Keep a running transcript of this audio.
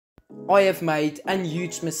I have made a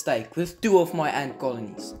huge mistake with 2 of my ant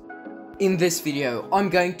colonies. In this video, I'm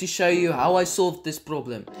going to show you how I solved this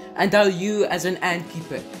problem and how you as an ant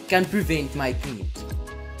keeper can prevent making it.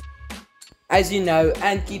 As you know,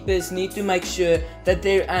 ant keepers need to make sure that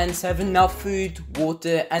their ants have enough food,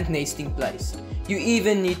 water and nesting place. You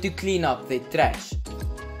even need to clean up their trash.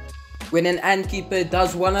 When an ant keeper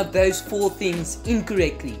does one of those 4 things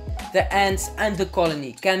incorrectly, the ants and the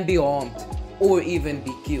colony can be harmed or even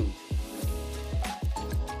be killed.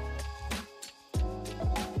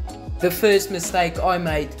 The first mistake I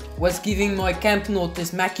made was giving my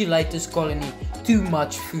camponotus maculatus colony too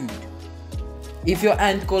much food. If your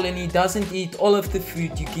ant colony doesn't eat all of the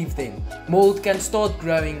food you give them, mold can start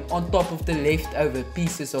growing on top of the leftover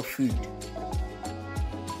pieces of food.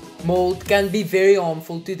 Mold can be very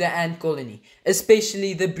harmful to the ant colony,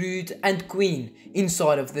 especially the brood and queen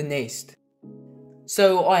inside of the nest.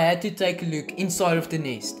 So I had to take a look inside of the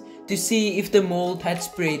nest to see if the mold had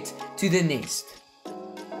spread to the nest.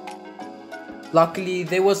 Luckily,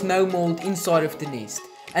 there was no mold inside of the nest,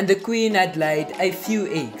 and the queen had laid a few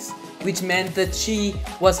eggs, which meant that she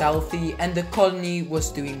was healthy and the colony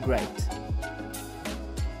was doing great.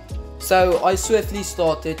 So I swiftly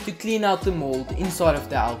started to clean out the mold inside of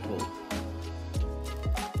the outworld.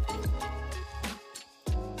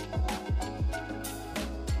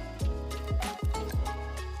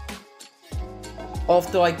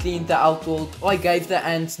 After I cleaned the outworld, I gave the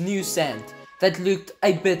ants new sand that looked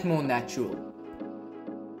a bit more natural.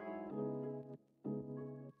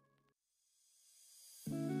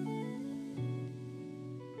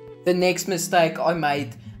 The next mistake I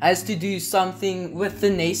made has to do something with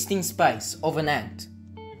the nesting space of an ant.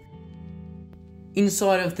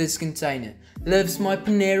 Inside of this container lives my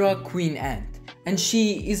Ponera queen ant, and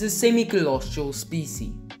she is a semi-colostral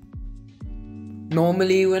species.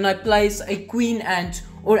 Normally when I place a queen ant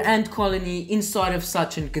or ant colony inside of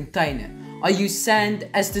such a container, I use sand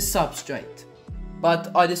as the substrate.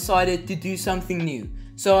 But I decided to do something new,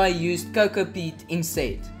 so I used cocoa peat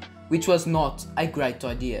instead, which was not a great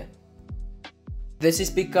idea. This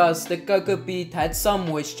is because the cocoa peat had some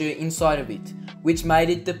moisture inside of it, which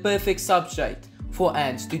made it the perfect substrate for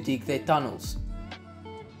ants to dig their tunnels.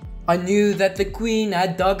 I knew that the queen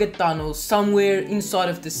had dug a tunnel somewhere inside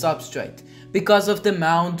of the substrate because of the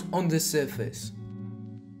mound on the surface.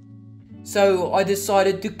 So I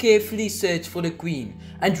decided to carefully search for the queen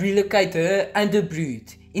and relocate her and the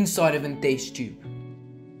brood inside of a test tube.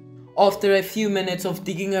 After a few minutes of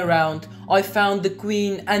digging around, I found the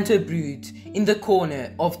queen and her brood in the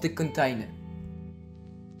corner of the container.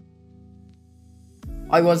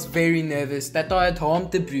 I was very nervous that I had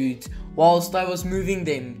harmed the brood whilst I was moving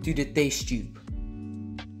them to the test tube.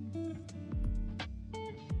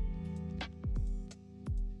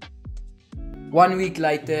 One week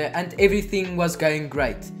later and everything was going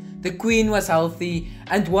great. The queen was healthy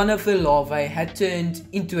and one of the larvae had turned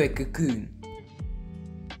into a cocoon.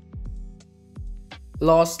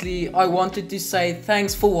 Lastly, I wanted to say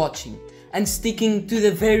thanks for watching and sticking to the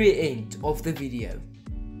very end of the video.